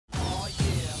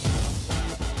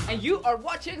And you are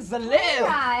watching ZAlebs.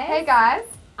 Hey guys,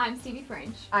 I'm Stevie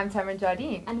French. I'm Tamerin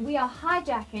Jardine. And we are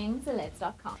hijacking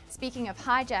ZAlebs.com. Speaking of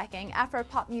hijacking,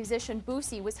 Afro-pop musician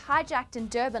Bucie was hijacked in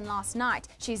Durban last night.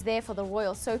 She's there for the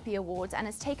Royal Soapy Awards and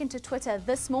has taken to Twitter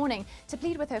this morning to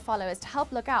plead with her followers to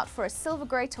help look out for a silver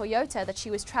grey Toyota that she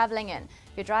was travelling in.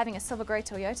 If you're driving a silver grey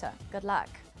Toyota, good luck.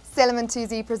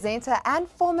 Z presenter and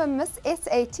former Miss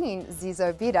SA-teen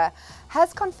Zizo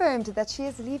has confirmed that she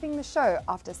is leaving the show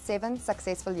after 7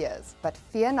 successful years. But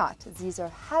fear not,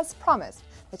 Zizo has promised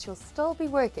that she'll still be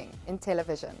working in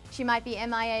television. She might be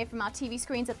MIA from our TV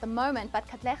screens at the moment, but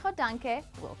Katlego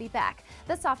will be back.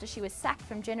 This after she was sacked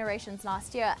from Generations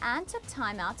last year and took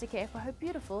time out to care for her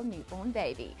beautiful newborn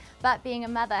baby. But being a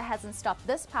mother hasn't stopped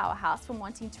this powerhouse from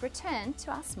wanting to return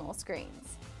to our small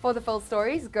screens. For the full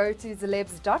stories, go to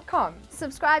ZAlebs.com.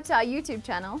 Subscribe to our YouTube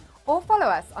channel Or follow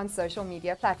us on social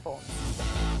media platforms.